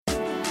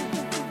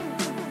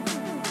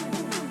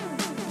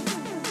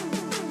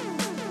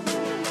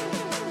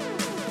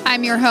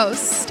I'm your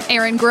host,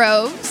 Erin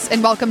Groves,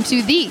 and welcome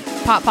to the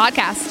Pop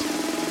Podcast.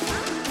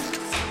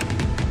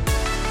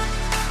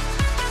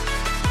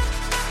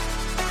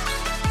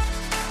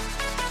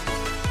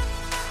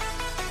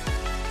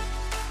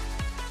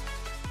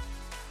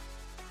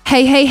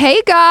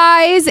 Hey,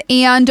 guys,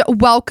 and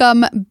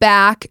welcome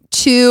back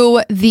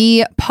to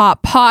the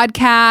Pop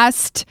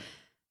Podcast.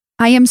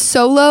 I am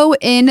solo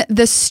in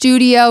the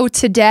studio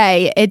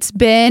today. It's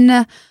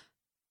been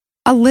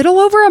a little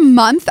over a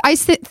month, I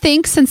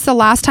think, since the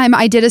last time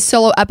I did a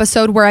solo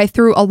episode where I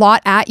threw a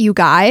lot at you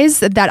guys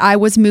that I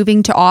was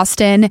moving to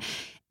Austin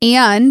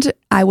and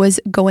I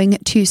was going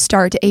to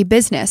start a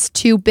business.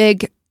 Two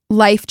big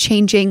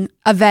life-changing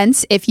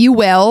events, if you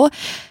will.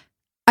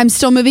 I'm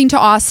still moving to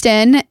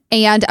Austin,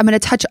 and I'm going to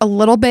touch a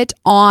little bit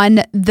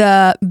on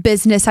the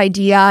business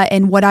idea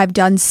and what I've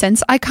done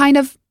since I kind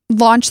of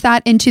launched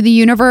that into the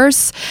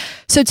universe.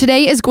 So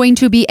today is going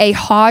to be a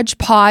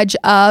hodgepodge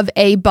of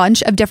a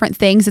bunch of different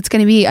things. It's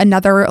going to be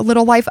another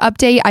little life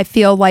update. I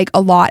feel like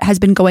a lot has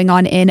been going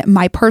on in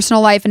my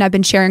personal life, and I've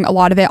been sharing a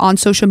lot of it on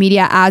social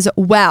media as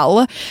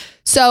well.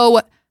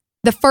 So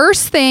the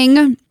first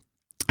thing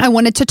I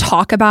wanted to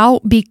talk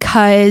about,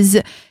 because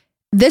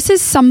this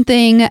is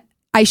something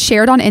I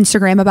shared on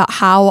Instagram about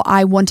how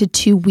I wanted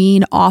to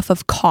wean off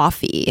of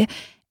coffee.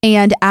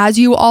 And as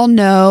you all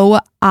know,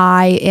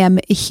 I am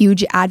a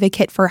huge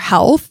advocate for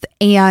health.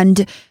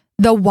 And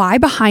the why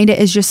behind it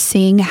is just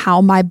seeing how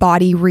my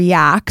body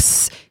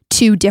reacts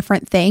to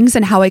different things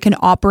and how I can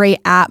operate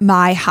at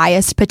my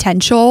highest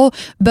potential,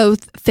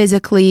 both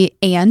physically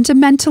and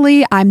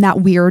mentally. I'm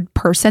that weird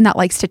person that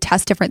likes to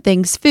test different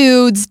things,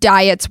 foods,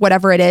 diets,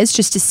 whatever it is,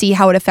 just to see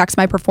how it affects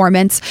my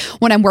performance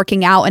when I'm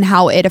working out and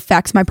how it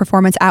affects my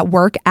performance at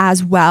work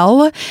as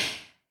well.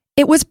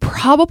 It was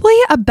probably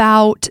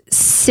about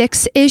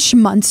 6-ish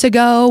months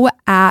ago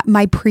at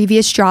my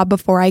previous job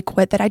before I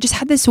quit that I just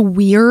had this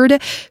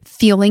weird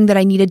feeling that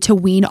I needed to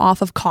wean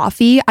off of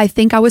coffee. I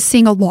think I was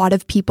seeing a lot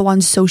of people on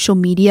social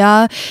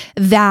media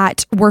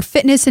that were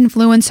fitness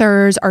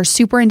influencers, are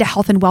super into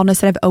health and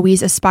wellness that I've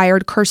always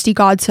aspired. Kirsty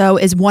Godso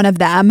is one of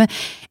them.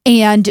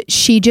 And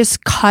she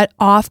just cut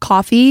off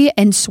coffee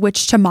and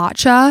switched to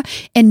matcha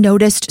and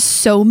noticed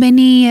so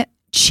many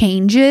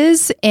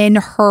changes in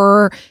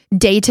her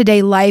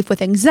day-to-day life with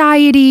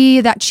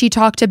anxiety that she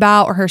talked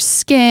about, or her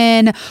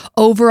skin,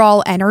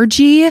 overall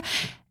energy.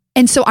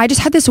 And so I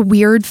just had this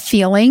weird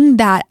feeling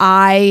that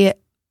I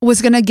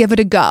was going to give it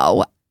a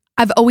go.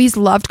 I've always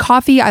loved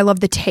coffee. I love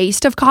the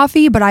taste of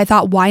coffee, but I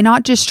thought, why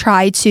not just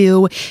try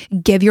to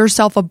give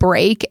yourself a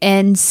break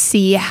and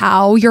see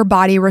how your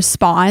body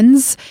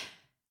responds?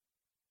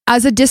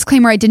 As a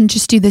disclaimer, I didn't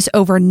just do this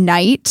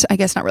overnight. I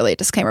guess not really a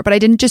disclaimer, but I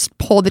didn't just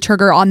pull the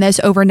trigger on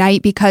this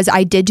overnight, because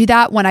I did do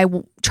that when I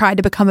tried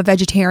to become a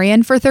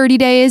vegetarian for 30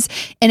 days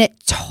and it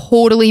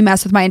totally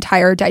messed with my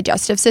entire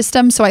digestive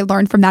system. So I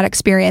learned from that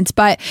experience.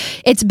 But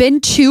it's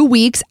been 2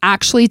 weeks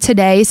actually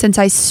today since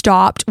I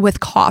stopped with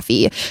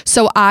coffee.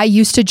 So I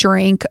used to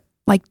drink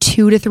like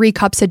 2 to 3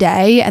 cups a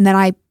day, and then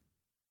I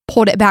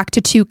pulled it back to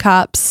 2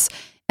 cups.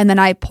 And then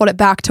I pulled it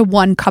back to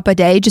 1 cup a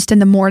day just in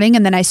the morning.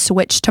 And then I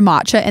switched to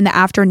matcha in the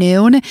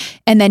afternoon.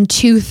 And then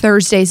 2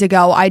 Thursdays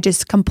ago, I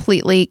just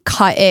completely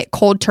cut it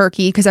cold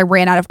turkey because I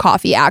ran out of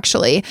coffee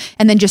actually.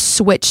 And then just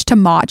switched to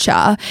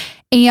matcha.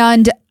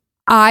 And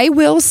I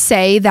will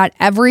say that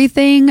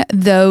everything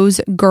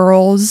those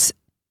girls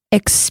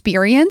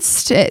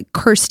experienced,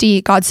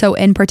 Kirsty Godso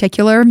in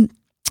particular,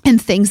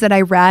 and things that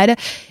I read,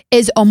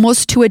 is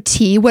almost to a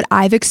T what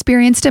I've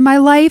experienced in my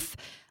life.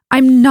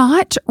 I'm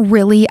not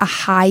really a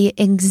high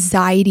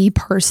anxiety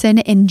person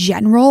in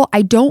general.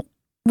 I don't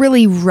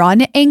really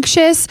run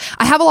anxious.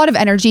 I have a lot of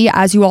energy,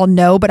 as you all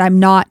know, but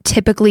I'm not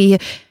typically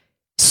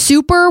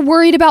super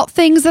worried about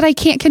things that I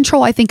can't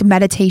control. I think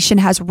meditation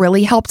has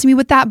really helped me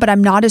with that, but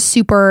I'm not a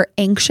super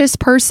anxious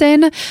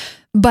person.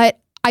 But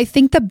I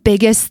think the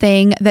biggest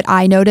thing that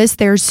I noticed,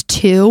 there's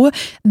 2.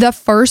 The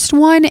first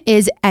one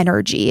is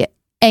energy.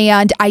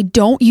 And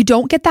you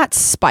don't get that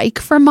spike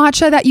from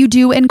matcha that you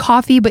do in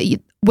coffee, but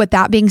with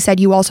that being said,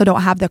 you also don't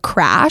have the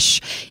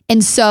crash.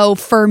 And so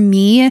for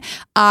me,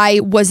 I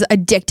was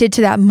addicted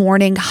to that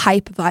morning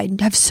hype of I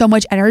have so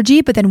much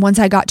energy. But then once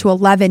I got to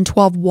 11,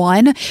 12,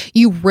 1,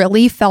 you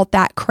really felt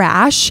that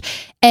crash.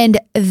 And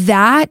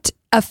that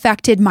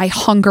affected my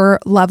hunger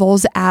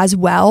levels as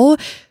well.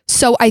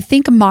 So I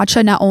think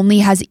matcha not only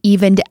has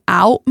evened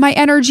out my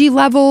energy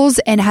levels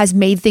and has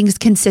made things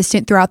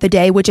consistent throughout the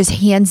day, which is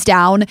hands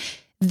down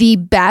the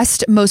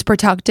best, most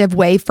productive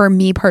way for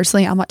me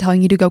personally. I'm not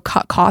telling you to go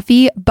cut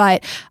coffee,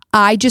 but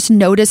I just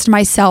noticed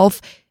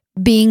myself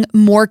being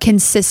more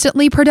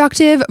consistently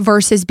productive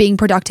versus being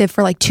productive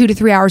for like 2 to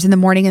 3 hours in the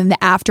morning, and in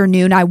the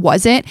afternoon I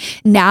wasn't.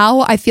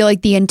 Now I feel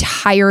like the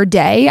entire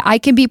day I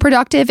can be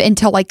productive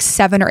until like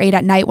 7 or 8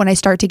 at night when I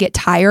start to get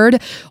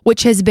tired,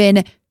 which has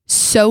been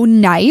so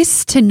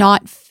nice to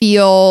not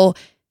feel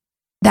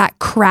that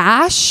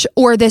crash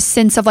or this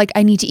sense of like,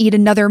 I need to eat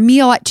another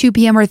meal at 2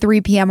 p.m. or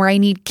 3 p.m. or I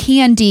need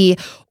candy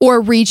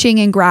or reaching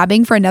and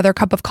grabbing for another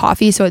cup of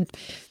coffee. So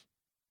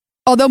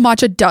although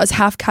matcha does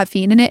have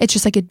caffeine in it, it's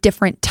just like a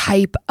different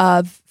type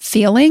of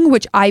feeling,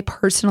 which I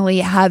personally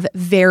have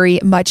very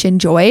much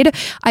enjoyed.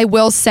 I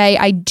will say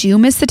I do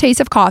miss the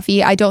taste of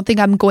coffee. I don't think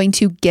I'm going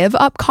to give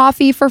up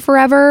coffee for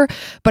forever,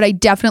 but I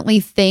definitely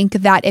think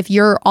that if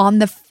you're on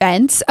the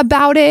fence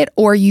about it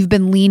or you've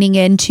been leaning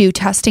into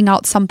testing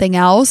out something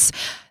else,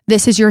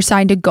 this is your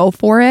sign to go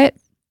for it.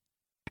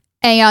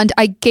 And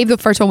I gave the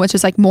first one, which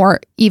was like more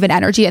even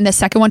energy. And the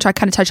second one, which I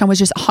kind of touched on, was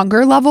just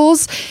hunger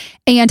levels.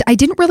 And I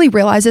didn't really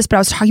realize this, but I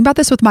was talking about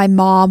this with my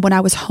mom when I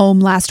was home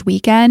last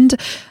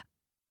weekend,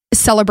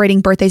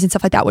 celebrating birthdays and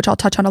stuff like that, which I'll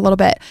touch on a little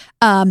bit.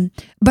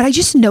 But I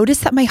just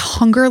noticed that my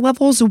hunger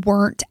levels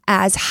weren't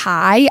as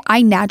high.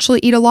 I naturally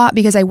eat a lot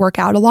because I work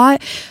out a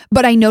lot,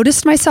 but I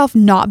noticed myself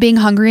not being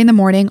hungry in the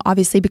morning,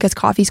 obviously because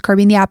coffee's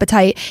curbing the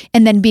appetite,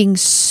 and then being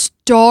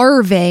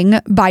starving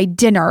by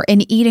dinner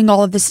and eating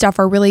all of this stuff,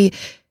 or really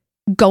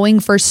going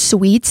for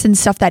sweets and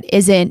stuff that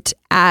isn't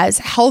as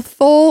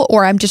healthful,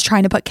 or I'm just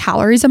trying to put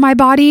calories in my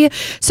body.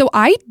 So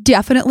I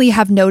definitely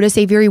have noticed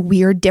a very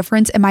weird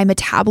difference in my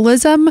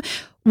metabolism,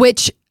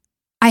 which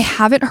I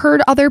haven't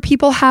heard other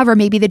people have, or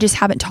maybe they just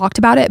haven't talked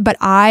about it, but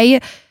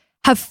I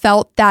have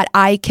felt that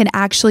I can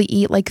actually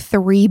eat like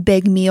 3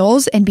 big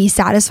meals and be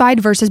satisfied,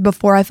 versus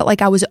before I felt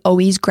like I was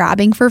always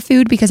grabbing for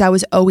food because I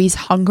was always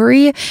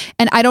hungry.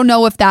 And I don't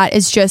know if that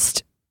is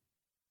just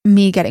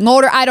me getting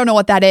older. I don't know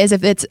what that is,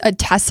 if it's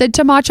attested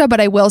to matcha,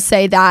 but I will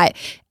say that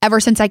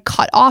ever since I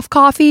cut off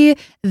coffee,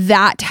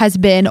 that has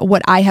been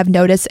what I have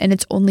noticed, and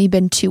it's only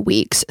been 2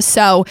 weeks.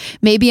 So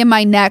maybe in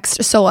my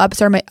next solo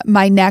episode,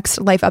 my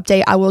next life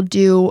update, I will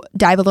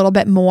dive a little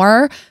bit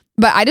more.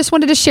 But I just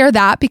wanted to share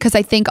that because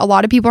I think a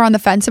lot of people are on the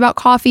fence about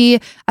coffee.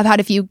 I've had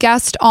a few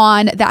guests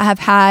on that have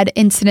had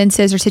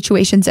incidences or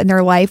situations in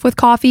their life with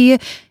coffee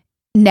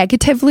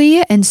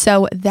negatively. And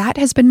so that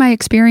has been my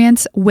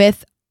experience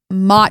with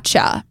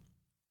matcha.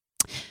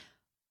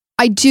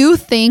 I do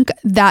think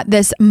that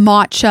this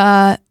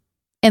matcha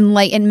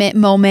enlightenment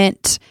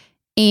moment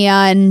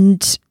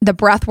and the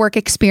breathwork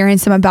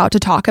experience I'm about to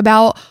talk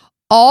about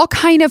all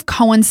kind of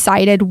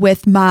coincided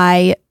with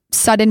my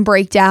sudden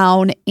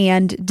breakdown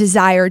and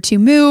desire to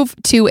move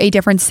to a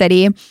different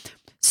city,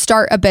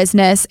 start a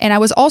business. And I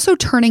was also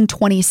turning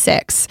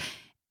 26.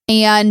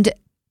 And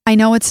I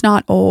know it's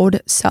not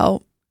old,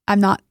 so I'm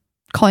not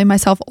calling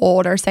myself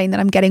old or saying that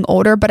I'm getting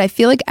older, but I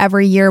feel like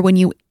every year when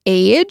you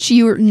age,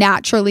 you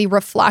naturally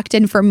reflect.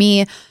 And for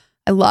me,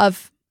 I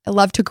love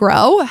to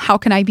grow. How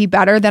can I be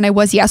better than I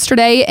was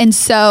yesterday? And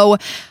so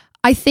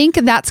I think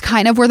that's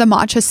kind of where the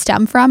matcha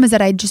stemmed from, is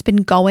that I'd just been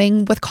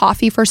going with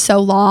coffee for so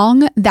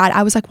long that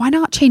I was like, why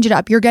not change it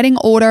up? You're getting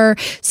older,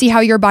 see how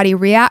your body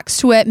reacts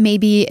to it.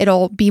 Maybe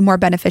it'll be more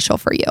beneficial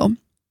for you.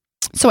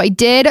 So I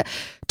did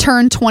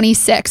turn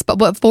 26, but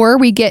before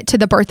we get to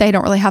the birthday, I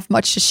don't really have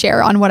much to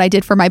share on what I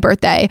did for my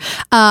birthday.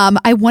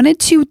 I wanted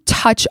to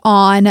touch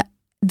on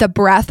the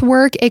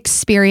breathwork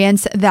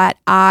experience that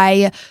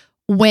I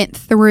went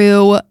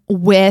through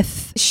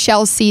with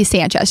Chelsea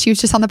Sanchez. She was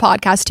just on the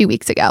podcast 2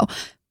 weeks ago.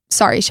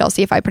 Sorry,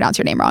 Chelsea, if I pronounce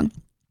your name wrong.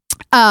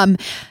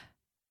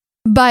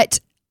 But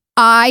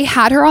I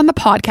had her on the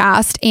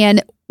podcast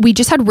and we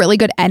just had really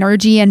good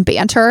energy and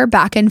banter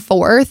back and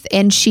forth.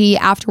 And she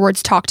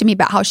afterwards talked to me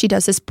about how she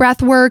does this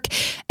breath work.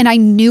 And I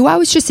knew I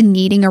was just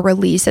needing a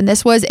release. And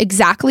this was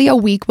exactly a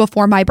week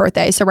before my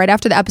birthday. So right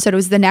after the episode, it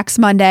was the next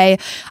Monday.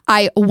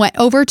 I went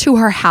over to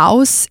her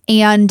house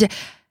and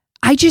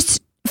I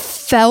just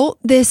felt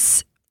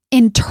this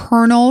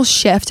internal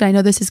shift. And I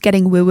know this is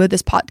getting woo-woo.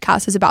 This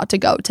podcast is about to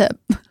go to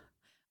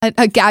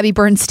a Gabby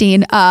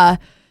Bernstein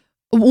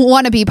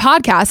wannabe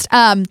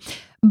podcast.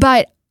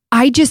 But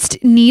I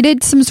just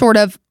needed some sort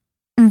of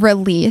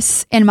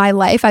release in my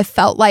life. I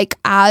felt like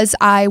as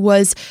I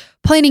was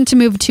planning to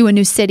move to a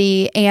new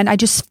city, and I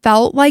just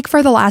felt like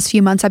for the last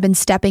few months, I've been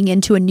stepping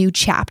into a new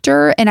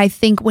chapter. And I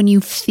think when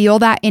you feel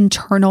that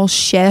internal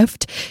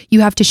shift,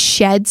 you have to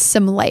shed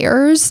some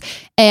layers.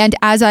 And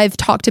as I've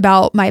talked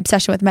about my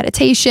obsession with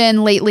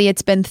meditation, lately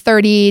it's been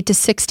 30 to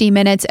 60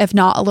 minutes, if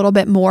not a little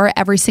bit more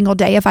every single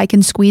day, if I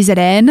can squeeze it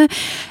in.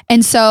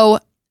 And so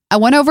I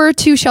went over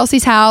to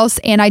Chelsea's house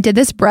and I did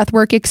this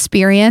breathwork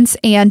experience.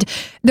 And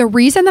the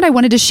reason that I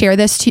wanted to share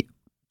this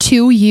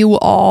to you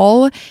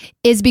all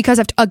is because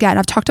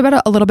I've talked about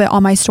it a little bit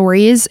on my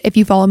stories. If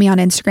you follow me on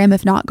Instagram,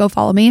 if not, go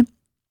follow me.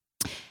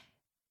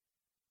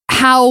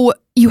 How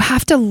you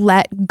have to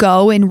let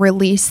go and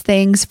release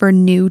things for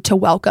new to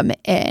welcome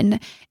in.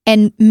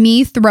 And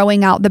me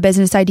throwing out the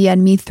business idea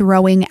and me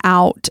throwing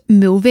out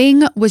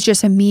moving was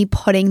just me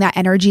putting that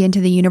energy into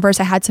the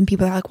universe. I had some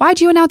people that are like, why'd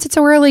you announce it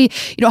so early?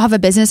 You don't have a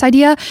business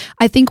idea.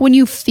 I think when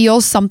you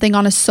feel something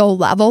on a soul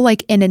level,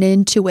 like in an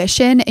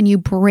intuition, and you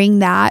bring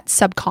that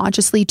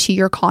subconsciously to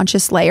your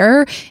conscious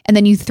layer, and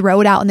then you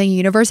throw it out in the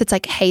universe, it's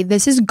like, hey,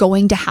 this is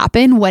going to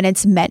happen when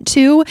it's meant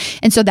to.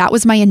 And so that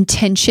was my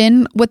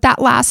intention with that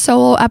last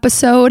solo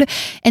episode.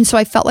 And so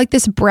I felt like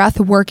this breath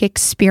work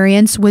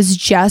experience was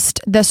just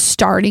the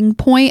starting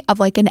point of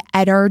like an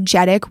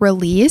energetic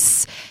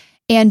release.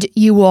 And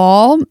you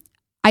all,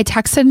 I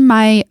texted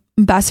my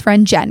best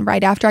friend Jen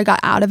right after I got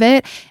out of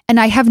it. And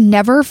I have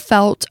never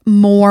felt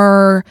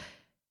more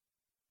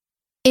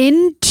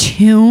in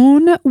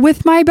tune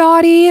with my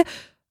body,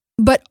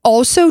 but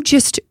also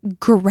just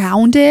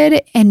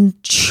grounded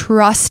and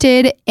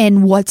trusted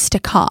in what's to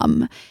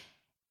come.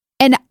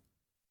 And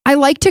I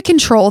like to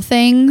control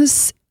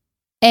things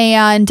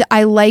and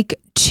I like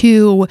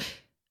to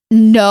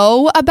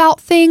know about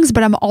things,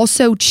 but I'm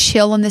also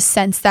chill in the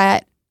sense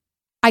that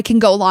I can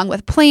go along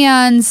with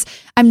plans.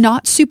 I'm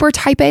not super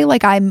type A,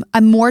 like I'm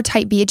more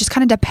type B. It just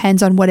kind of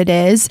depends on what it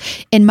is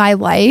in my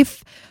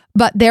life.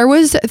 But there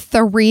was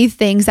 3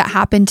 things that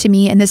happened to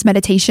me in this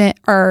meditation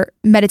 /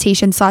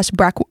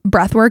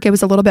 breath work. It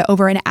was a little bit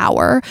over an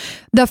hour.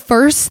 The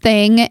first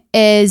thing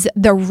is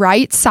the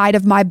right side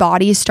of my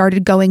body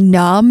started going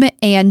numb,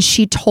 and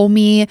she told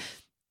me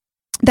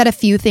that a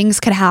few things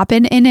could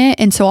happen in it.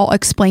 And so I'll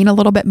explain a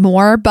little bit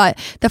more. But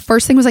the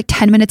first thing was like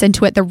 10 minutes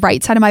into it, the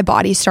right side of my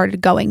body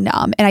started going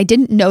numb. And I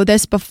didn't know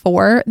this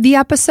before the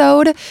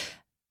episode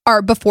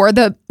or before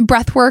the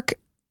breathwork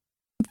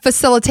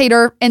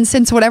facilitator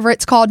instance, whatever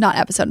it's called, not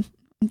episode.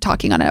 I'm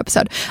talking on an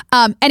episode.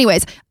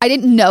 Anyways, I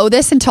didn't know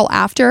this until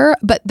after,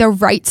 but the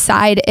right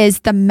side is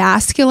the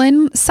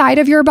masculine side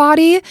of your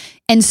body.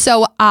 And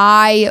so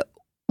I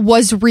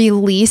was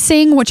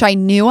releasing, which I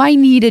knew I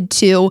needed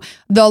to,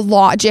 the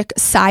logic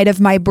side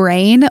of my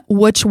brain,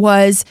 which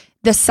was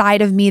the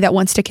side of me that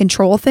wants to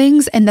control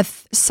things and the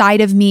side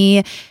of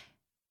me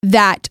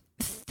that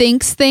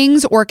thinks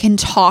things or can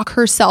talk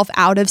herself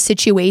out of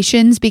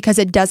situations because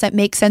it doesn't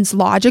make sense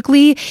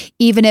logically,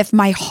 even if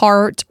my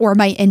heart or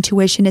my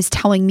intuition is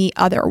telling me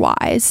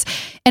otherwise.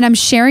 And I'm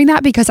sharing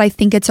that because I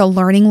think it's a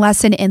learning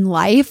lesson in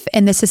life.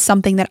 And this is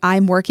something that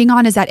I'm working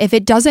on, is that if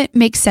it doesn't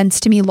make sense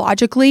to me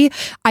logically,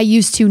 I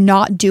used to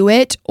not do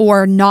it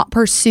or not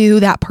pursue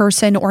that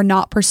person or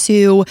not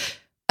pursue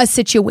a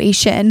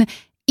situation,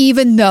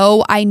 even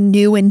though I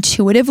knew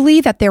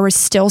intuitively that there was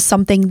still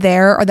something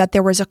there or that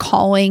there was a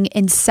calling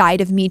inside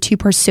of me to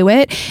pursue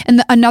it.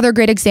 And another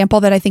great example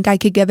that I think I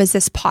could give is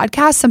this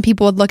podcast. Some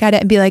people would look at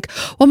it and be like,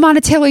 well, Mana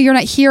Taylor, you're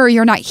not here or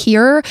you're not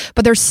here.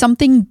 But there's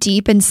something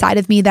deep inside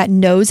of me that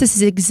knows this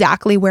is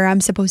exactly where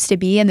I'm supposed to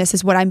be and this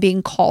is what I'm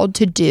being called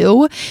to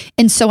do.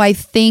 And so I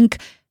think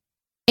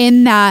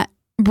in that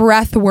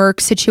breath work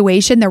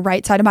situation, the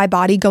right side of my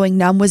body going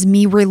numb was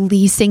me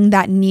releasing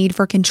that need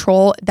for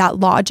control, that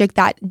logic,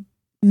 that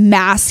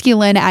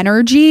masculine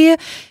energy,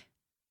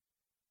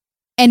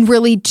 and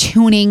really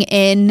tuning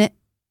in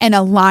and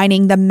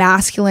aligning the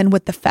masculine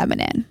with the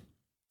feminine.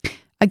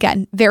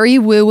 Again, very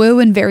woo-woo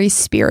and very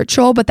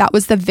spiritual, but that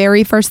was the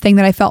very first thing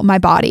that I felt in my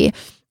body.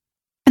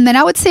 And then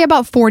I would say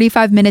about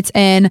 45 minutes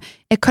in,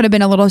 it could have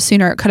been a little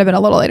sooner, it could have been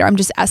a little later. I'm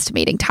just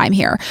estimating time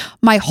here.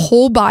 My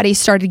whole body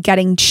started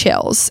getting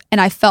chills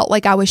and I felt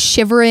like I was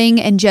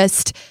shivering and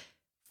just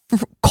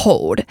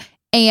cold.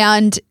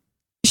 And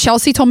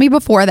Chelsea told me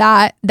before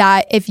that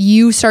if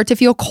you start to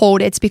feel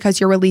cold, it's because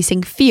you're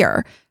releasing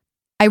fear.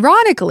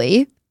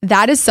 Ironically,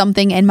 that is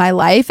something in my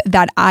life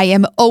that I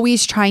am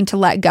always trying to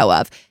let go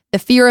of. The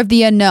fear of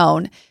the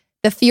unknown,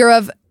 the fear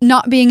of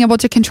not being able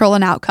to control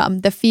an outcome,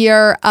 the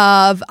fear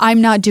of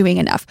I'm not doing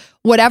enough.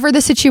 Whatever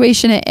the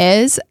situation it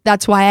is,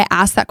 that's why I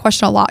ask that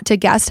question a lot to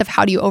guests of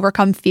how do you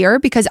overcome fear?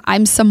 Because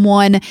I'm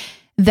someone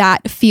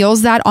that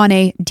feels that on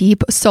a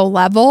deep soul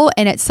level.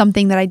 And it's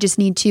something that I just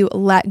need to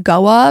let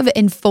go of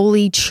and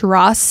fully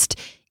trust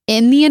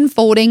in the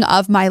unfolding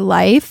of my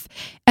life.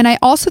 And I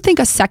also think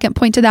a second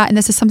point to that, and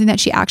this is something that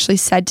she actually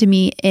said to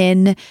me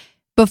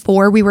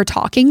before we were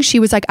talking, she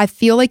was like, I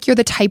feel like you're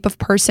the type of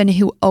person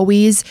who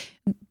always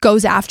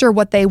goes after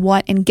what they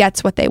want and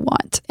gets what they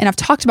want. And I've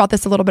talked about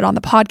this a little bit on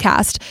the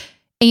podcast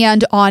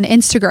and on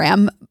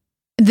Instagram.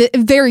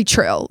 Very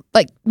true.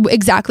 Like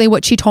exactly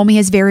what she told me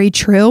is very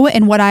true.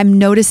 And what I'm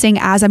noticing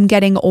as I'm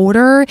getting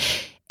older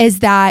is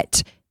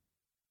that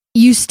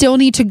you still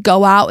need to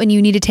go out and you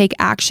need to take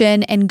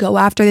action and go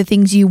after the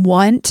things you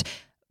want.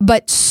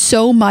 But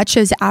so much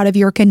is out of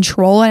your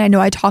control. And I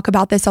know I talk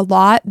about this a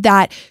lot,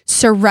 that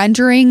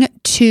surrendering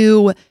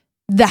to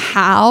the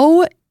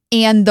how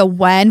and the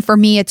when, for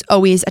me, it's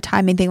always a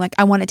timing thing. Like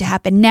I want it to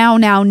happen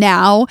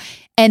now.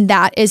 And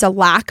that is a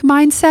lack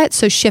mindset.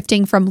 So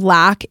shifting from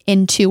lack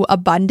into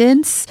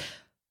abundance.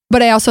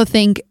 But I also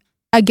think,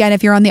 again,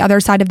 if you're on the other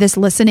side of this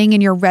listening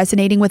and you're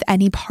resonating with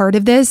any part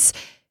of this,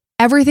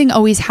 everything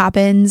always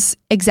happens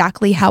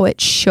exactly how it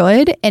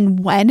should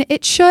and when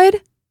it should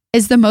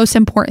is the most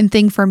important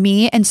thing for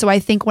me. And so I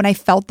think when I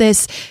felt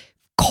this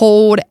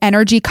cold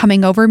energy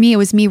coming over me, it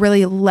was me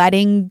really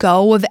letting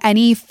go of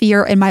any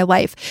fear in my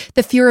life.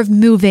 The fear of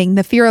moving,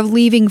 the fear of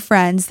leaving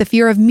friends, the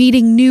fear of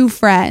meeting new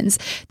friends,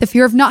 the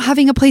fear of not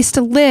having a place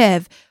to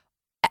live,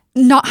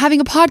 not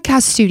having a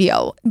podcast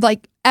studio,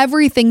 like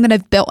everything that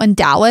I've built in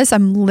Dallas,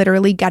 I'm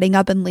literally getting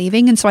up and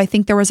leaving. And so I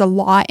think there was a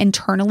lot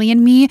internally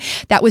in me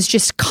that was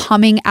just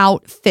coming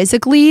out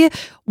physically,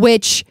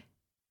 which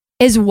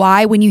is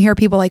why when you hear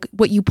people like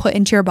what you put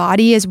into your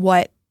body is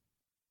what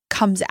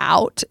comes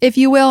out, if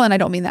you will. And I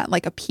don't mean that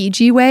like a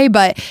PG way,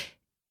 but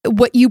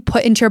what you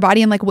put into your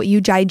body and like what you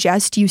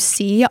digest, you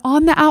see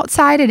on the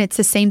outside. And it's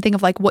the same thing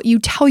of like what you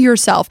tell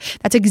yourself.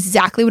 That's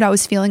exactly what I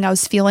was feeling. I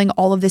was feeling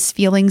all of this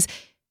feelings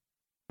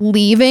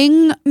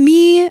leaving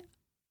me.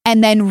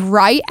 And then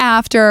right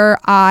after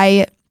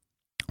I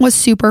was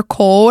super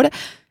cold,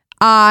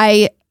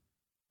 I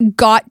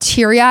got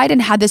teary-eyed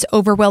and had this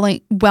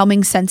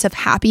overwhelming sense of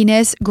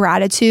happiness,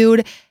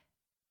 gratitude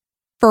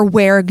for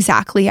where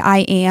exactly I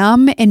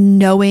am and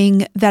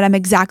knowing that I'm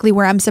exactly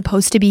where I'm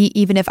supposed to be,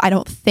 even if I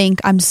don't think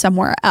I'm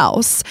somewhere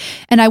else.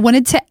 And I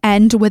wanted to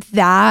end with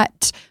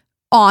that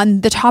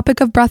on the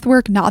topic of breath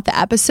work, not the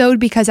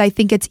episode, because I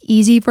think it's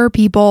easy for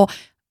people.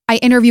 I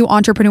interview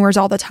entrepreneurs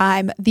all the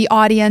time. The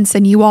audience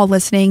and you all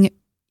listening,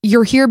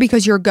 you're here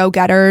because you're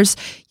go-getters.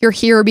 You're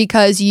here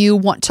because you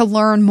want to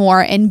learn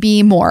more and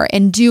be more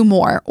and do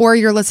more, or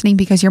you're listening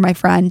because you're my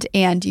friend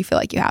and you feel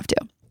like you have to.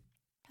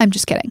 I'm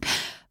just kidding.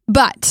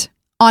 But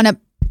on a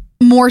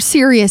more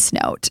serious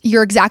note,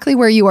 you're exactly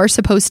where you are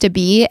supposed to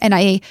be. And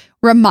I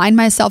remind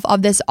myself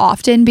of this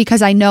often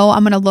because I know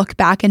I'm going to look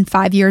back in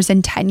 5 years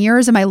and 10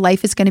 years and my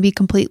life is going to be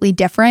completely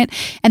different.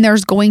 And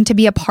there's going to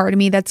be a part of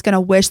me that's going to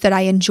wish that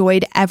I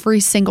enjoyed every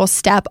single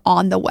step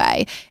on the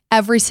way,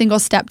 every single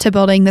step to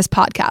building this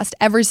podcast,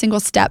 every single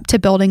step to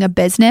building a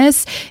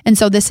business. And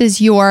so this is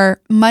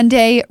your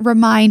Monday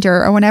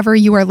reminder, or whenever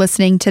you are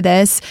listening to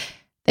this,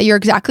 that you're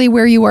exactly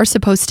where you are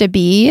supposed to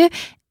be.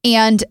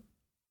 And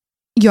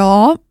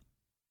y'all,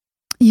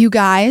 you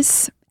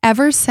guys,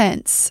 ever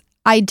since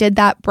I did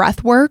that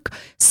breath work,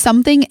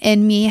 something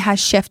in me has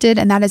shifted,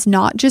 and that is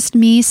not just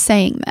me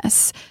saying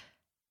this.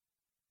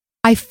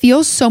 I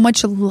feel so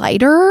much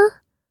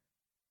lighter.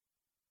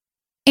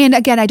 And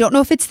again, I don't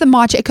know if it's the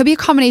matcha. It could be a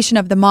combination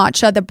of the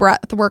matcha, the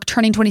breath work,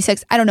 turning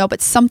 26. I don't know,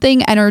 but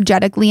something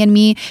energetically in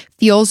me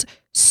feels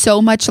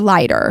so much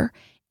lighter.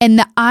 And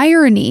the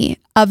irony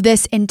of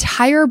this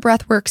entire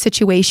breathwork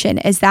situation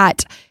is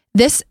that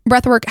this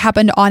breathwork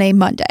happened on a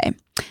Monday.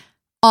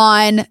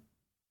 On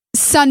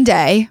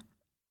Sunday,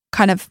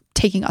 kind of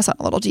taking us on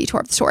a little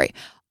detour of the story.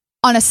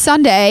 On a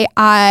Sunday,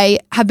 I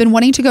have been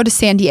wanting to go to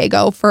San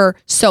Diego for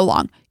so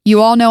long.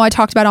 You all know I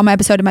talked about on my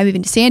episode, am I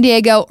moving to San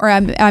Diego or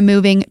I'm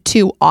moving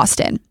to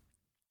Austin?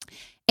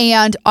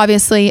 And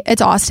obviously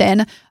it's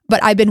Austin,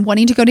 but I've been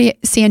wanting to go to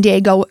San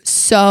Diego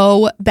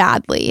so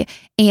badly.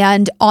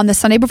 And on the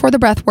Sunday before the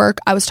breath work,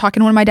 I was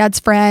talking to one of my dad's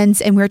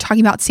friends and we were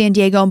talking about San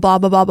Diego and blah,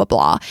 blah, blah, blah,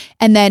 blah.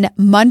 And then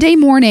Monday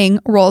morning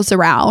rolls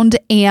around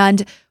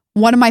and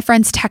one of my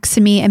friends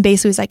texted me and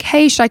basically was like,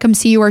 hey, should I come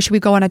see you or should we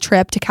go on a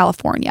trip to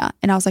California?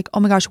 And I was like,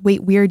 oh my gosh,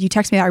 wait, weird. You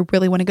texted me that I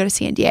really want to go to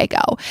San Diego.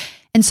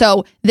 And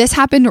so this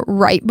happened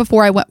right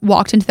before I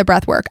walked into the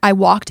breath work. I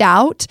walked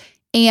out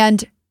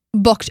and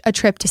booked a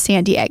trip to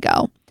San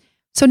Diego.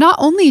 So not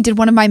only did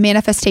one of my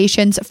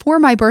manifestations for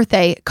my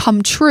birthday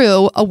come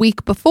true a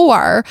week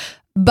before,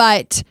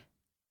 but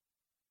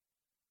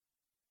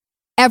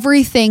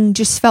everything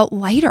just felt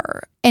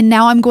lighter. And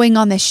now I'm going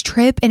on this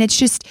trip and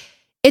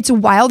it's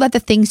wild that the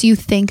things you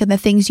think and the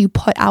things you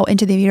put out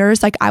into the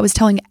universe, like I was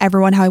telling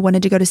everyone how I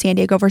wanted to go to San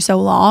Diego for so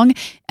long,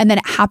 and then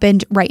it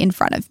happened right in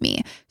front of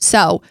me.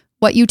 So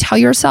what you tell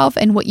yourself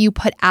and what you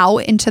put out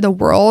into the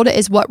world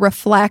is what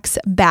reflects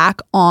back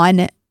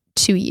on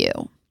to you.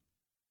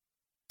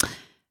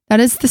 That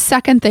is the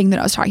second thing that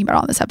I was talking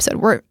about on this episode.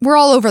 We're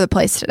all over the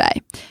place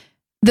today.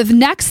 The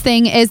next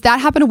thing is that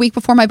happened a week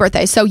before my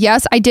birthday. So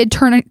yes, I did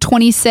turn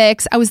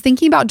 26. I was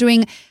thinking about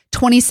doing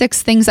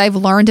 26 things I've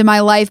learned in my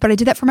life, but I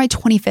did that for my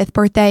 25th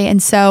birthday.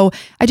 And so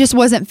I just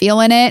wasn't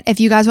feeling it. If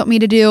you guys want me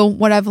to do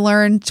what I've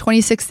learned,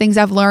 26 things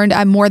I've learned,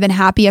 I'm more than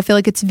happy. I feel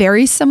like it's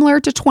very similar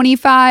to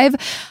 25.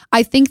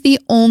 I think the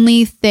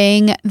only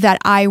thing that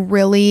I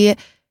really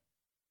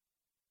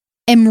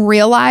am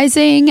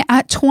realizing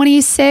at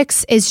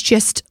 26 is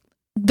just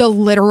the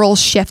literal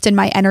shift in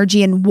my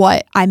energy and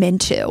what I'm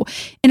into.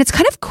 And it's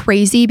kind of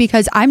crazy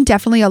because I'm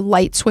definitely a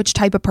light switch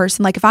type of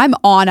person. Like if I'm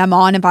on, I'm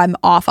on. If I'm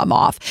off, I'm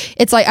off.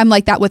 It's like, I'm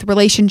like that with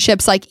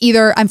relationships. Like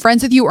either I'm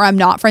friends with you or I'm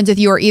not friends with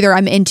you, or either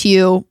I'm into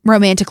you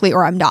romantically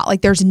or I'm not.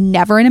 Like there's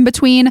never an in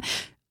between.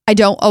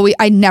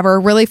 I never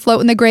really float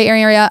in the gray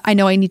area. I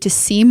know I need to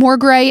see more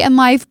gray in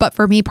life, but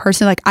for me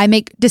personally, like I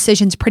make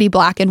decisions pretty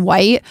black and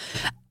white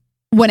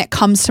when it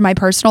comes to my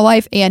personal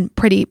life, and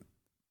pretty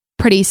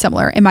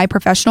similar in my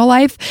professional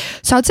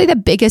life. So I'd say the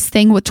biggest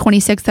thing with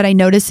 26 that I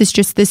noticed is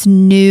just this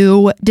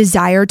new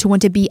desire to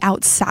want to be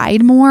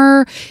outside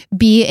more,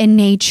 be in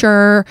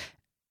nature.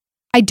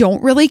 I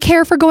don't really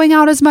care for going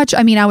out as much.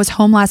 I mean, I was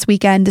home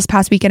this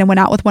past weekend and went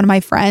out with one of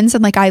my friends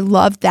and like, I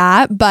loved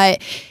that.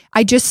 But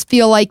I just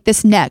feel like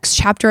this next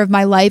chapter of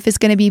my life is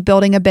going to be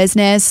building a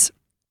business,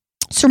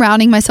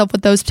 surrounding myself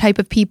with those type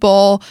of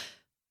people.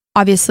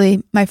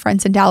 Obviously, my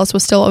friends in Dallas will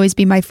still always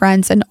be my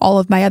friends and all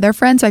of my other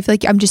friends. So I feel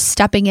like I'm just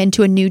stepping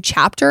into a new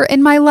chapter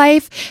in my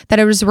life that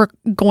it was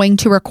going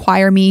to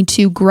require me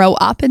to grow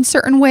up in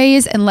certain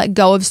ways and let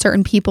go of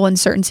certain people in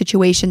certain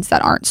situations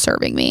that aren't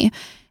serving me.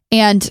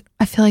 And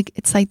I feel like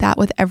it's like that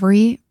with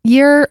every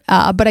year.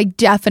 But I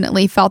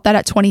definitely felt that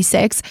at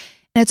 26.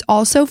 And it's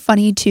also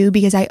funny too,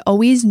 because I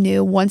always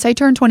knew once I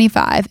turned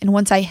 25 and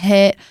once I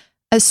hit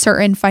a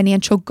certain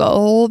financial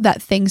goal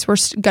that things were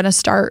going to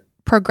start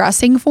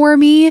progressing for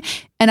me.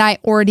 And I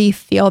already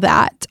feel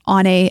that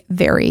on a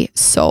very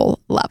soul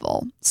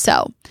level.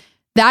 So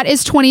that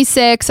is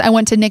 26. I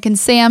went to Nick and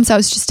Sam's. I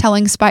was just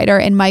telling Spider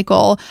and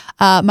Michael,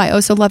 my oh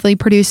so lovely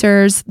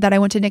producers, that I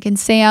went to Nick and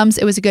Sam's.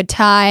 It was a good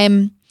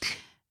time.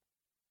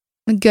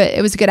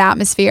 It was a good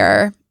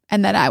atmosphere.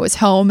 And then I was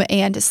home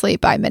and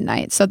asleep by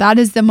midnight. So that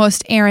is the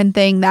most Erin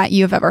thing that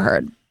you've ever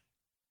heard.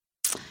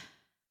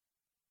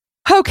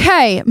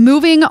 Okay,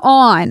 moving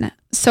on.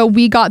 So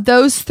we got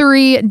those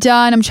 3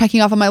 done. I'm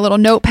checking off on my little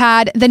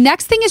notepad. The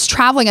next thing is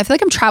traveling. I feel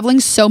like I'm traveling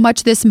so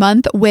much this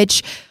month,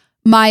 which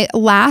my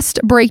last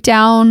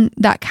breakdown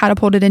that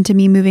catapulted into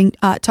me moving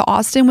to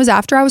Austin was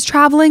after I was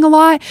traveling a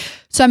lot.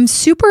 So I'm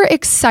super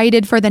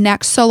excited for the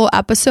next solo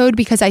episode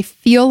because I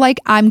feel like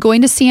I'm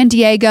going to San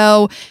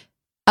Diego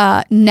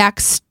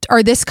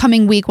this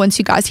coming week once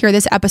you guys hear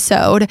this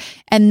episode.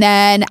 And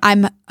then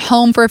I'm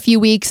home for a few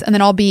weeks and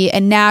then I'll be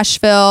in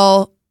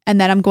Nashville and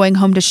then I'm going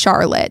home to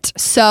Charlotte.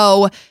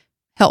 So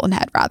Hilton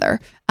Head rather.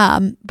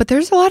 But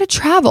there's a lot of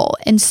travel.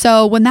 And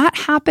so when that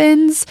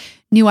happens,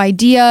 new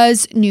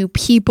ideas, new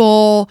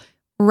people,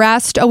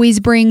 rest always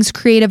brings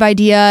creative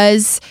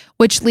ideas,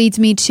 which leads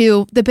me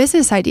to the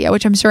business idea,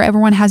 which I'm sure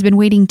everyone has been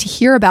waiting to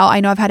hear about. I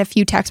know I've had a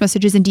few text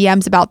messages and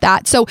DMs about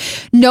that. So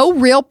no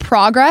real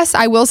progress,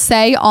 I will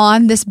say,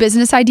 on this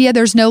business idea.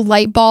 There's no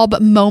light bulb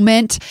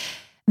moment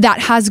that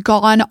has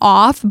gone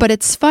off, but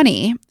it's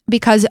funny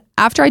because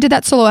after I did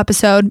that solo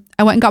episode,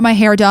 I went and got my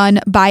hair done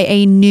by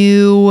a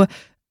new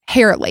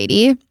hair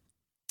lady,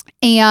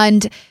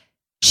 and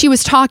she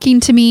was talking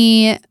to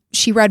me.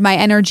 She read my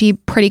energy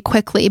pretty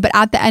quickly, but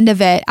at the end of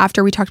it,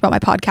 after we talked about my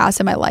podcast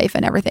and my life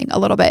and everything a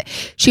little bit,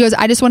 she goes,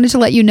 I just wanted to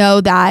let you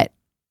know that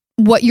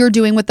what you're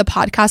doing with the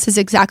podcast is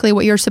exactly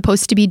what you're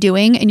supposed to be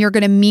doing. And you're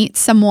going to meet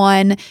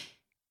someone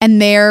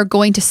and they're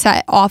going to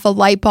set off a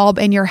light bulb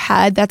in your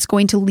head that's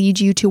going to lead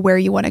you to where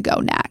you want to go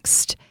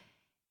next.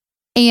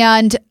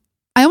 And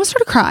I almost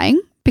started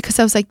crying because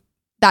I was like,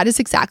 that is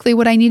exactly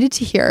what I needed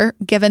to hear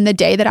given the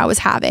day that I was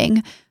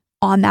having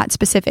on that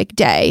specific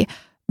day.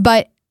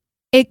 But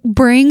it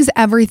brings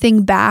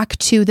everything back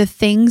to the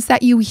things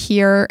that you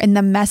hear and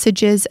the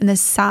messages and the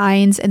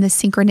signs and the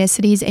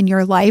synchronicities in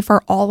your life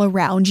are all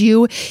around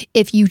you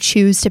if you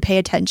choose to pay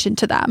attention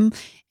to them.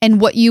 And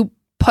what you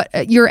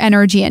put your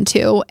energy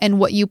into and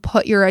what you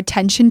put your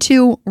attention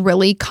to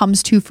really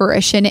comes to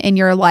fruition in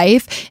your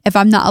life. If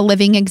I'm not a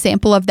living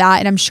example of that,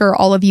 and I'm sure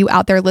all of you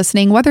out there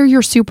listening, whether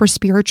you're super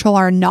spiritual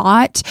or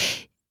not,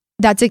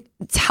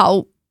 it's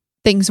how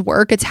things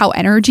work. It's how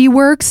energy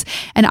works.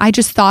 And I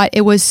just thought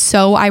it was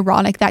so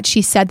ironic that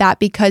she said that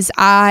because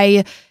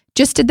I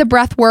just did the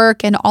breath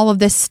work and all of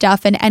this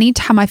stuff. And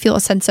anytime I feel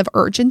a sense of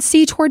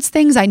urgency towards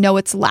things, I know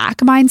it's lack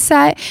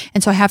mindset.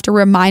 And so I have to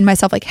remind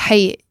myself like,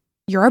 hey,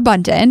 you're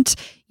abundant.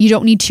 You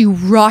don't need to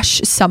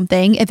rush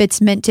something. If it's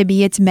meant to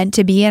be, it's meant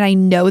to be. And I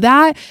know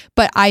that,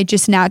 but I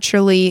just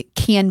naturally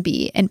can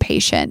be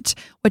impatient,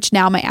 which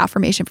now my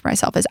affirmation for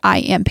myself is I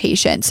am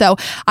patient. So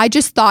I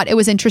just thought it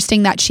was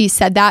interesting that she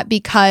said that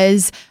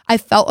because I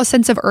felt a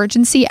sense of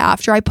urgency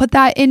after I put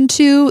that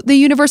into the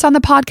universe on the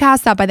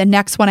podcast, that by the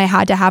next one I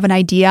had to have an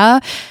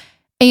idea.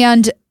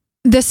 And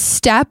the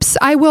steps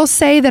I will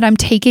say that I'm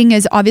taking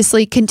is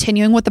obviously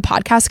continuing with the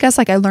podcast guests.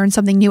 Like I learn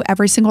something new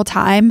every single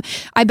time.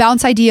 I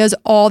bounce ideas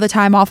all the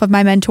time off of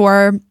my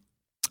mentor.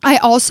 I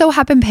also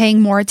have been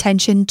paying more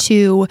attention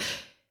to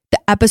the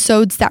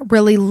episodes that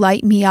really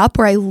light me up,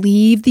 where I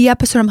leave the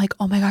episode, I'm like,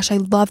 oh my gosh, I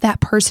love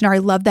that person or I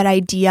love that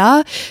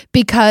idea,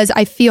 because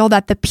I feel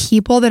that the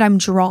people that I'm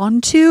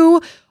drawn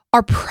to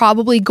are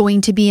probably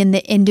going to be in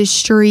the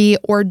industry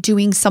or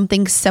doing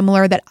something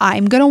similar that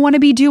I'm going to want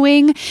to be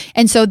doing.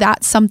 And so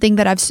that's something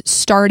that I've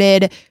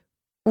started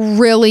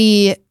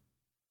really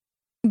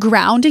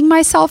grounding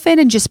myself in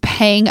and just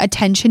paying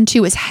attention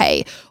to is,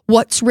 hey,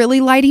 what's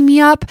really lighting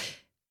me up?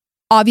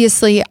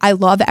 Obviously, I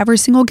love every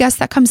single guest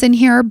that comes in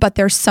here, but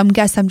there's some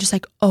guests I'm just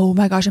like, oh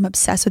my gosh, I'm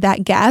obsessed with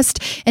that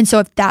guest. And so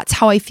if that's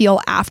how I feel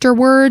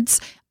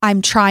afterwards,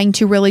 I'm trying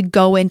to really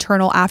go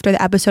internal after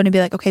the episode and be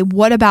like, okay,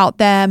 what about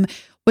them?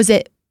 Was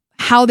it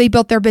how they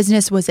built their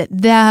business? Was it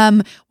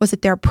them? Was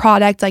it their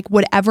product? Like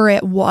whatever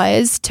it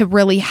was, to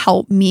really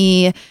help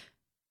me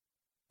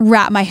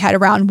wrap my head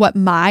around what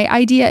my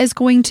idea is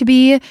going to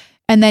be.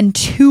 And then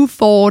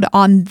twofold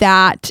on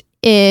that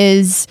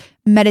is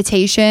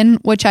meditation,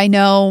 which I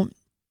know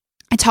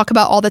I talk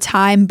about all the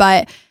time,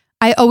 but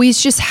I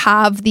always just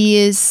have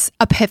these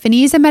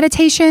epiphanies and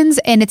meditations.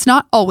 And it's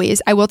not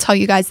always, I will tell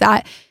you guys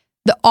that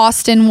the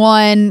Austin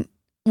one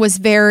was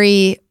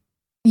very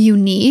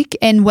unique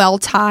and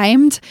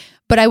well-timed,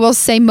 but I will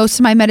say most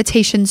of my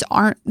meditations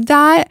aren't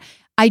that.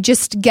 I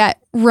just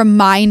get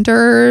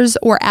reminders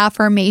or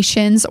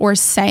affirmations or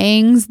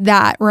sayings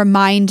that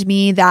remind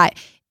me that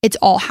it's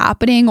all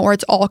happening or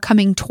it's all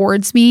coming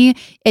towards me.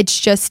 It's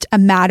just a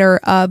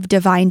matter of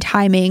divine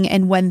timing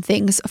and when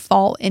things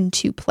fall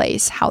into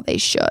place how they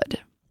should.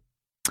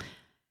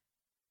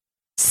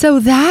 So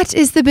that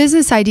is the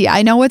business idea.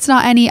 I know it's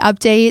not any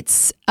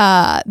updates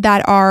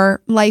that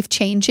are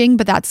life-changing,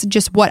 but that's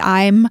just what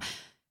I'm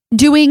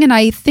doing. And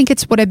I think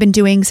it's what I've been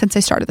doing since I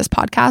started this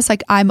podcast.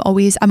 Like I'm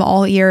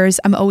all ears.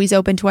 I'm always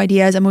open to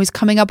ideas. I'm always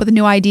coming up with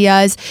new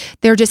ideas.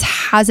 There just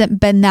hasn't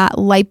been that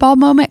light bulb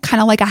moment, kind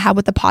of like I had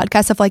with the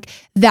podcast of like,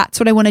 that's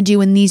what I want to do.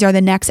 And these are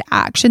the next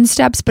action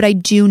steps. But I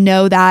do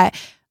know that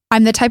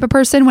I'm the type of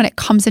person when it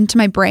comes into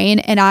my brain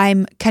and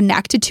I'm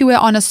connected to it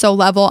on a soul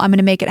level, I'm going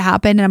to make it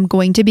happen and I'm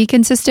going to be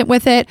consistent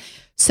with it.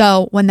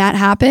 So when that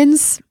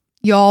happens,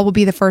 y'all will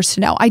be the first to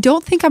know. I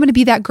don't think I'm going to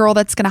be that girl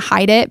that's going to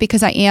hide it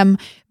because I am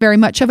very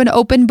much of an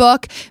open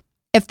book.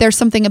 If there's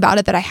something about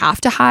it that I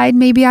have to hide,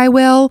 maybe I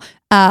will.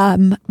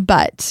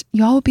 But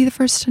y'all will be the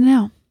first to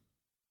know.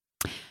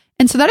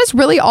 And so that is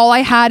really all I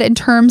had in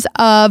terms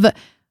of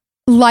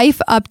life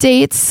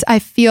updates. I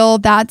feel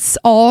that's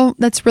all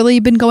that's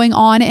really been going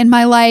on in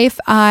my life.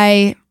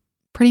 I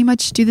pretty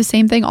much do the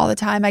same thing all the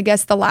time. I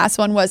guess the last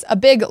one was a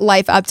big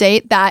life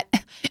update that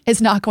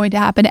is not going to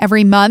happen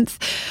every month.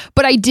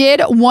 But I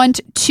did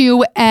want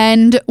to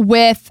end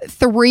with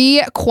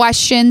 3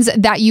 questions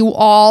that you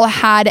all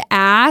had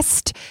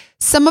asked.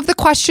 Some of the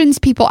questions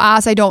people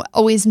ask, I don't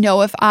always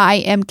know if I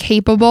am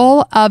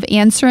capable of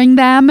answering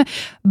them,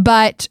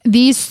 but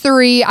these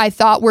 3 I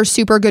thought were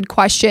super good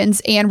questions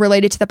and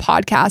related to the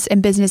podcast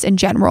and business in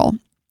general.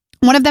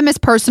 One of them is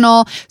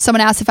personal.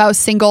 Someone asked if I was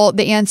single.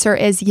 The answer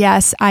is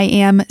yes, I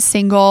am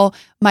single.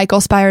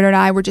 Michael Spyard and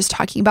I were just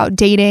talking about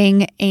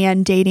dating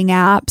and dating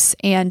apps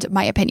and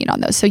my opinion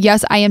on those. So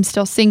yes, I am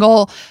still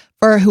single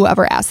for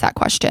whoever asked that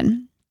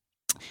question.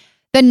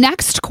 The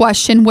next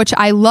question, which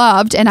I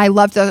loved, and I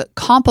love the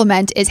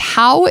compliment, is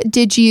how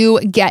did you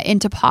get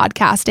into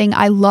podcasting?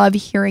 I love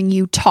hearing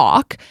you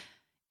talk.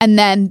 And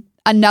then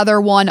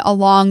another one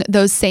along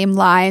those same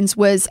lines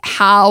was,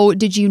 how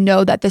did you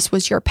know that this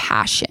was your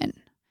passion?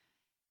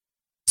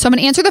 So I'm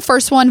going to answer the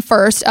first one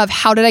first of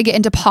how did I get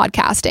into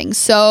podcasting?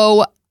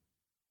 So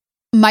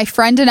my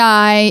friend and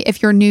I,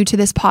 if you're new to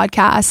this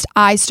podcast,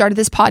 I started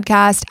this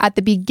podcast at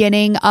the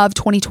beginning of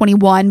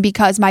 2021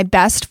 because my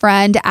best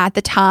friend at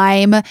the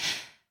time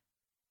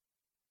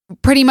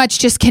pretty much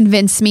just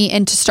convinced me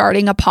into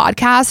starting a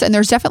podcast. And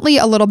there's definitely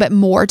a little bit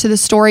more to the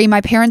story.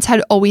 My parents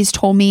had always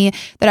told me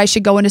that I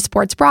should go into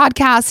sports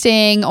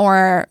broadcasting,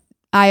 or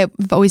I've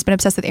always been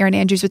obsessed with Erin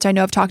Andrews, which I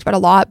know I've talked about a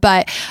lot,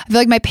 but I feel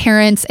like my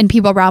parents and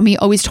people around me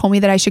always told me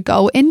that I should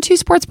go into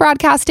sports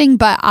broadcasting,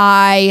 but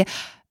I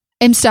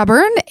am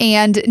stubborn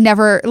and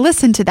never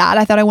listened to that.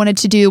 I thought I wanted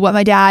to do what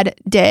my dad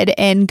did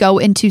and go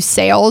into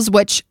sales,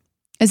 which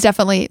is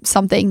definitely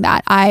something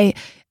that I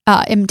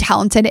am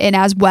talented in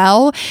as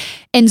well.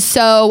 And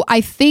so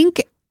I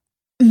think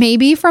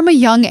maybe from a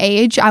young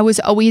age, I was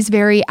always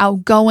very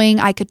outgoing.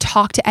 I could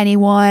talk to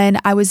anyone.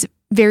 I was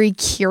very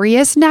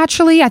curious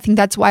naturally. I think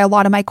that's why a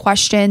lot of my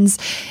questions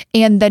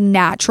and the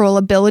natural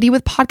ability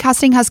with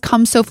podcasting has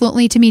come so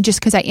fluently to me, just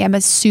because I am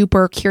a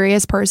super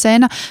curious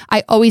person.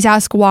 I always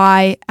ask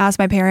why, ask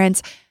my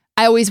parents.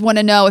 I always want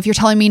to know, if you're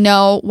telling me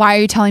no, why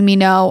are you telling me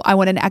no? I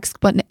want an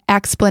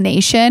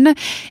explanation.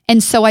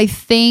 And so I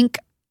think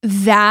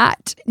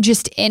that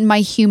just in my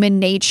human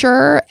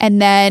nature.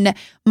 And then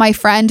my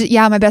friend,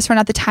 my best friend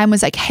at the time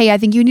was like, hey, I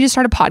think you need to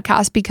start a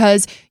podcast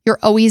because you're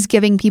always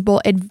giving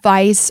people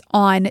advice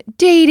on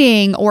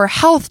dating or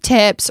health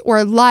tips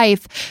or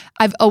life.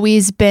 I've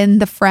always been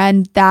the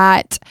friend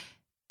that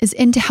is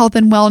into health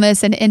and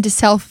wellness and into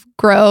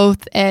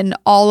self-growth and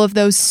all of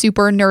those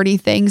super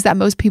nerdy things that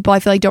most people I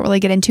feel like don't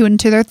really get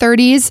into their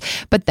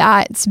 30s. But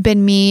that's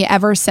been me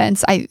ever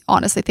since I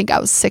honestly think I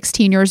was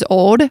 16 years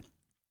old.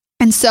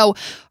 And so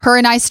her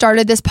and I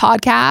started this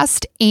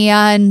podcast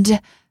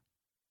and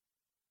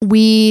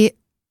we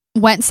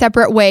went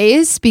separate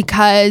ways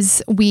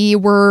because we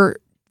were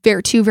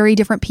two very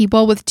different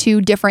people with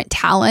 2 different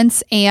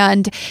talents.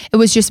 And it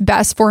was just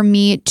best for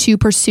me to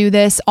pursue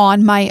this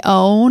on my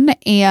own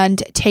and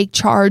take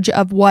charge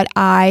of what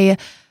I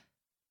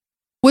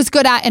was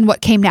good at and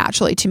what came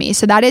naturally to me.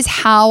 So that is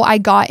how I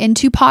got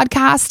into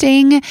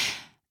podcasting.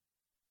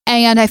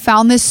 And I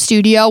found this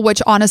studio,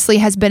 which honestly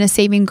has been a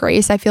saving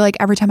grace. I feel like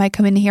every time I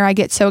come in here, I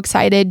get so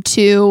excited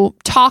to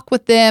talk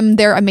with them.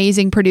 They're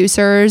amazing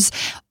producers.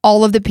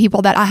 All of the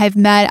people that I have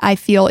met, I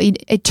feel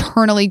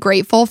eternally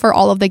grateful for.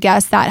 All of the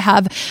guests that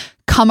have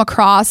come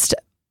across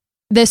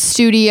this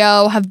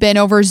studio, have been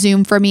over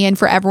Zoom for me, and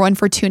for everyone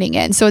for tuning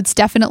in. So it's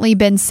definitely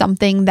been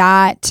something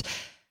that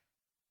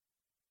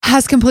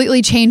has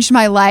completely changed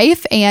my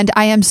life. And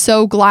I am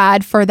so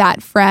glad for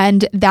that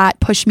friend that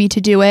pushed me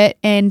to do it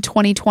in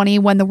 2020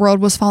 when the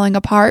world was falling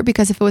apart,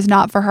 because if it was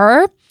not for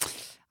her,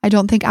 I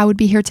don't think I would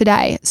be here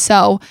today.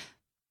 So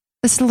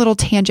this is a little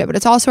tangent, but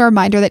it's also a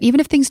reminder that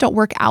even if things don't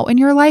work out in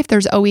your life,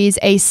 there's always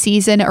a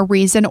season, a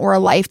reason, or a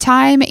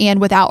lifetime.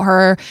 And without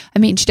her, I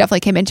mean, she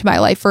definitely came into my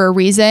life for a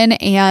reason,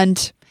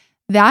 and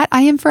that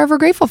I am forever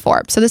grateful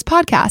for. So this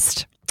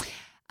podcast,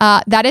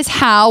 that is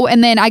how.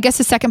 And then I guess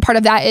the second part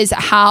of that is,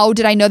 how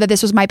did I know that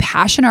this was my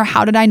passion, or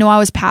how did I know I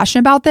was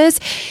passionate about this?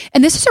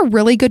 And this is a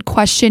really good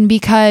question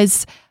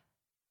because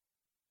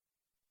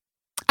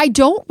I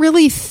don't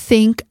really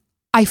think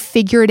I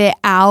figured it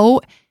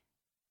out,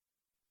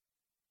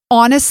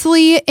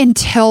 honestly,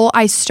 until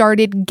I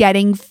started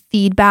getting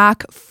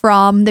feedback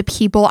from the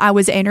people I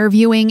was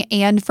interviewing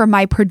and from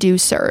my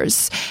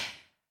producers.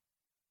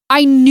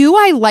 I knew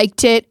I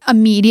liked it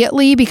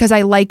immediately because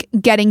I like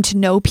getting to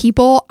know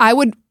people.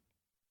 I'm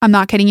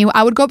not kidding you,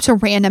 I would go up to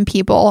random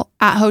people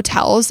at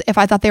hotels if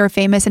I thought they were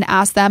famous and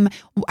ask them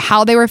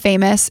how they were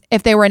famous,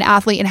 if they were an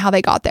athlete, and how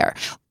they got there.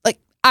 Like,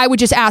 I would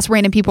just ask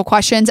random people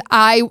questions.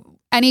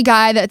 Any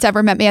guy that's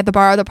ever met me at the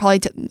bar, they'll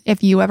probably, if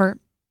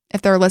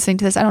they're listening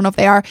to this, I don't know if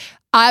they are,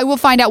 I will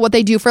find out what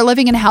they do for a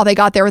living and how they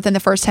got there within the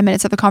first 10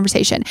 minutes of the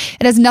conversation.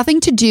 It has nothing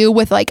to do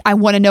with like, I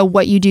want to know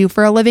what you do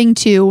for a living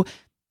to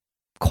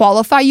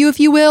qualify you,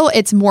 if you will.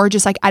 It's more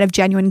just like out of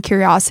genuine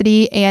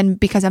curiosity and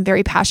because I'm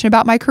very passionate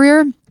about my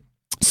career.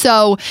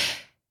 So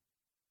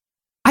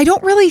I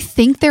don't really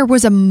think there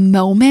was a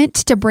moment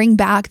to bring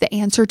back the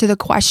answer to the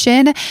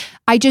question.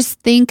 I just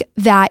think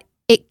that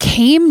it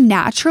came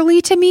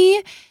naturally to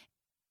me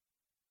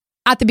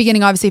at the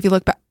beginning. Obviously,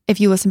 if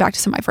you listen back to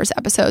some of my first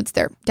episodes,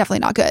 they're definitely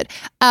not good.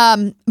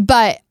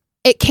 But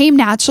it came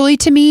naturally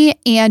to me,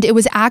 and it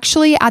was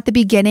actually at the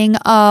beginning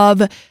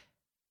of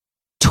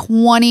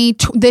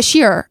this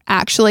year,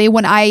 actually,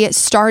 when I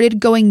started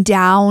going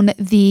down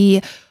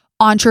the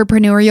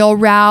entrepreneurial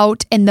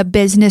route and the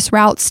business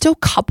route, still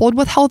coupled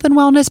with health and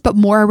wellness, but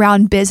more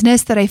around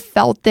business, that I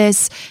felt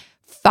this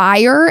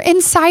fire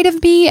inside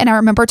of me. And I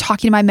remember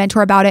talking to my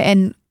mentor about it,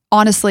 and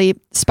honestly,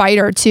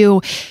 Spider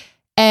too.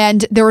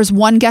 And there was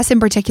one guest in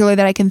particular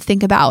that I can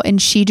think about,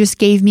 and she just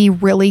gave me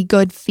really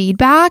good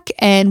feedback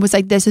and was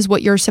like, this is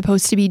what you're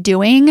supposed to be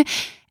doing.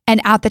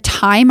 And at the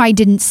time, I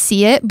didn't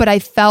see it, but I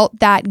felt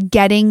that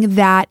getting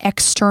that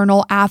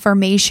external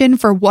affirmation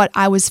for what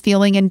I was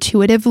feeling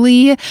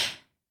intuitively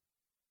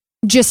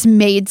just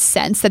made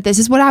sense, that this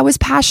is what I was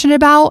passionate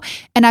about.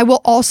 And I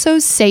will also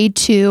say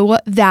too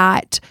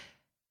that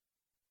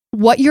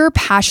what you're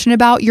passionate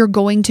about, you're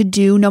going to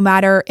do no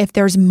matter if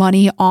there's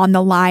money on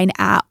the line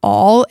at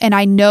all. And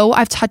I know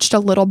I've touched a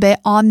little bit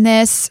on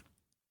this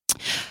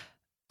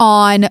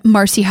on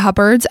Marcy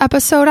Hubbard's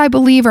episode, I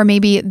believe, or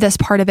maybe this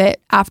part of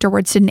it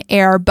afterwards didn't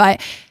air,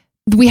 but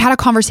we had a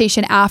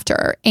conversation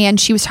after, and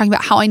she was talking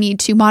about how I need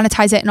to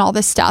monetize it and all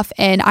this stuff.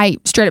 And I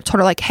straight up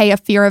told her like, hey, a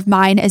fear of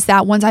mine is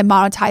that once I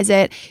monetize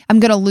it, I'm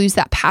going to lose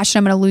that passion.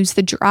 I'm going to lose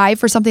the drive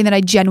for something that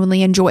I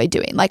genuinely enjoy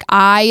doing. Like,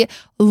 I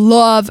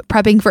love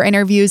prepping for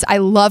interviews. I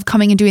love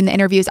coming and doing the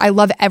interviews. I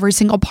love every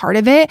single part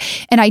of it.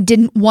 And I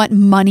didn't want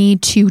money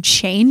to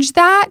change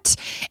that.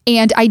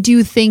 And I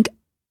do think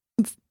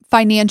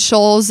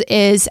financials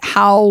is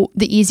how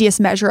the easiest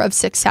measure of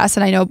success.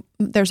 And I know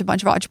there's a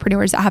bunch of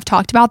entrepreneurs that have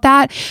talked about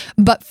that.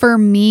 But for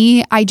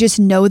me, I just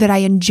know that I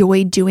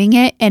enjoy doing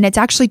it. And it's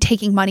actually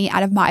taking money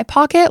out of my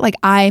pocket. Like,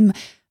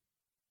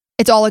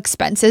 it's all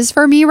expenses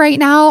for me right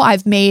now.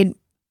 I've made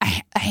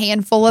a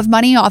handful of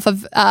money off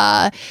of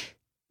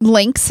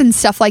links and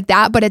stuff like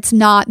that. But it's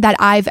not that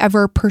I've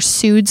ever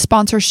pursued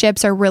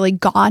sponsorships or really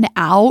gone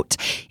out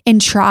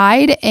and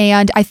tried.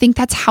 And I think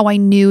that's how I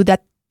knew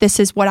that this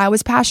is what I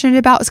was passionate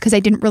about, is because I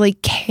didn't really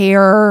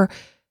care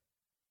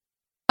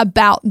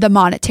about the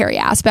monetary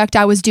aspect.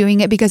 I was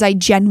doing it because I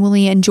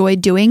genuinely enjoyed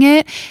doing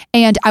it.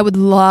 And I would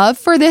love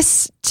for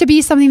this to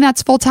be something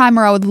that's full-time,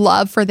 or I would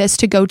love for this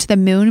to go to the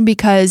moon,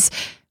 because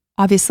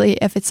obviously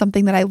if it's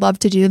something that I love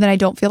to do, then I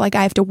don't feel like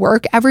I have to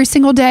work every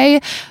single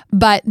day.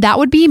 But that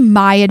would be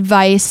my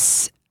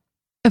advice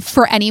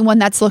for anyone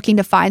that's looking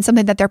to find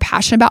something that they're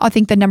passionate about. I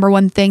think the number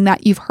one thing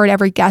that you've heard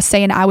every guest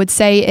say, and I would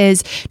say,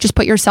 is just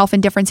put yourself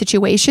in different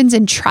situations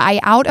and try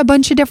out a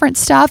bunch of different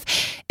stuff.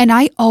 And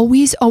I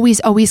always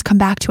come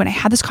back to it. And I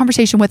had this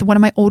conversation with one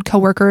of my old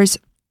coworkers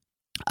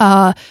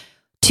 2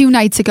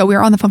 nights ago. We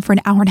were on the phone for an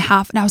hour and a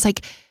half, and I was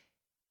like,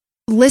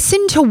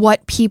 listen to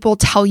what people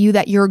tell you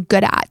that you're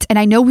good at. And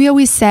I know we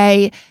always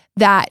say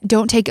that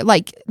don't take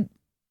like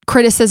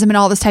criticism and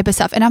all this type of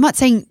stuff. And I'm not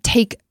saying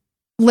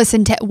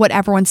listen to what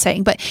everyone's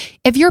saying, but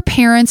if your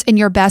parents and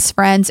your best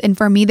friends, and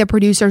for me, the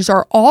producers,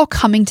 are all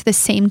coming to the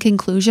same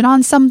conclusion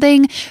on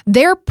something,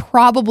 they're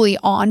probably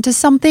on to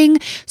something.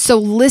 So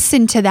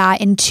listen to that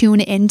and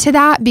tune into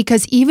that,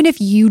 because even if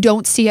you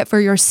don't see it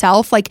for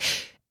yourself, like,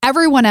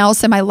 everyone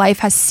else in my life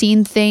has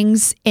seen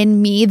things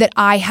in me that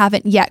I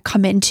haven't yet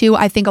come into.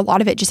 I think a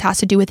lot of it just has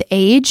to do with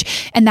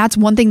age. And that's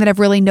one thing that I've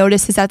really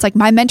noticed, is that it's like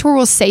my mentor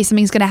will say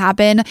something's going to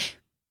happen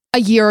a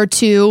year or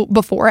two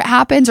before it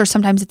happens, or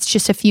sometimes it's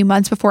just a few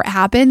months before it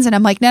happens. And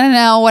I'm like,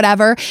 no,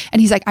 whatever.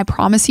 And he's like, I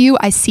promise you,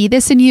 I see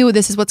this in you.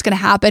 This is what's going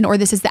to happen, or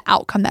this is the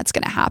outcome that's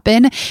going to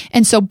happen.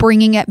 And so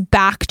bringing it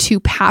back to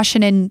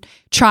passion and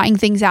trying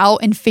things out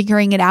and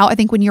figuring it out. I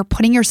think when you're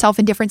putting yourself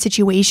in different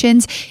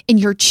situations and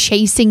you're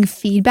chasing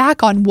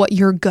feedback on what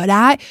you're good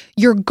at,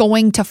 you're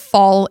going to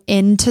fall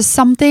into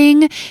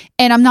something.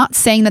 And I'm not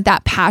saying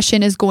that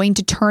passion is going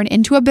to turn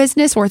into a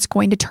business or it's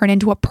going to turn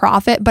into a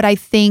profit, but I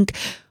think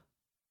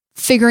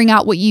figuring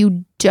out what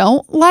you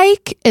don't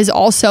like is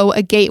also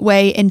a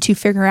gateway into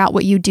figuring out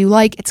what you do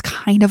like. It's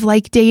kind of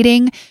like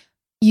dating.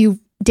 You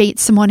date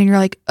someone and you're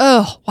like,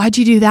 oh, why'd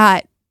you do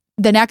that?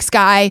 the next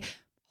guy,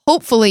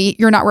 hopefully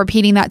you're not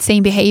repeating that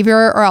same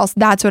behavior, or else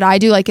that's what I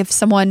do. Like if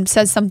someone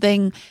says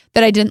something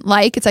that I didn't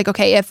like, it's like,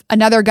 okay, if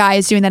another guy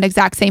is doing that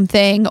exact same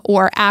thing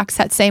or acts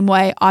that same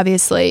way,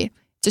 obviously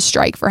it's a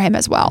strike for him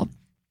as well.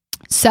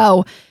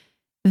 So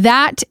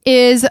that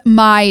is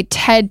my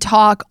TED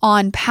Talk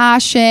on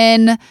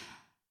passion.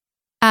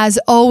 As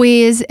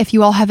always, if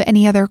you all have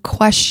any other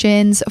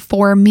questions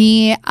for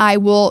me, I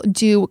will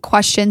do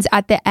questions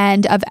at the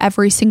end of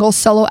every single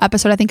solo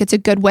episode. I think it's a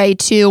good way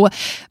to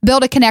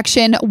build a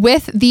connection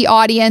with the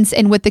audience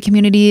and with the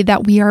community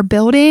that we are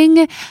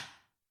building.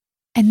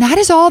 And that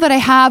is all that I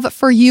have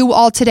for you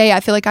all today. I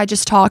feel like I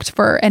just talked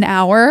for an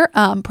hour,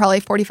 probably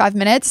 45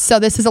 minutes. So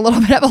this is a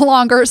little bit of a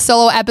longer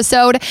solo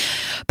episode,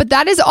 but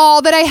that is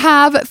all that I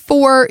have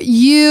for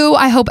you.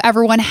 I hope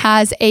everyone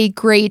has a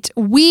great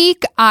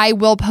week. I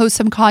will post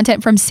some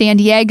content from San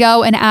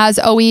Diego. And as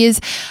always,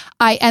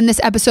 I end this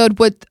episode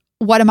with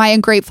what am I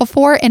grateful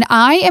for? And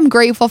I am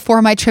grateful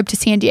for my trip to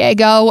San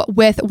Diego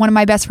with one of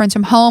my best friends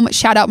from home.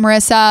 Shout out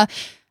Marissa.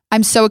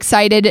 I'm so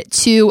excited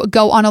to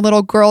go on a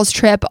little girls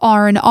trip,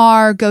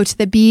 R&R, go to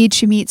the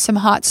beach, meet some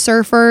hot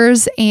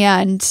surfers,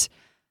 and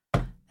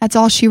that's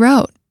all she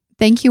wrote.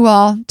 Thank you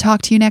all.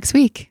 Talk to you next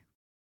week.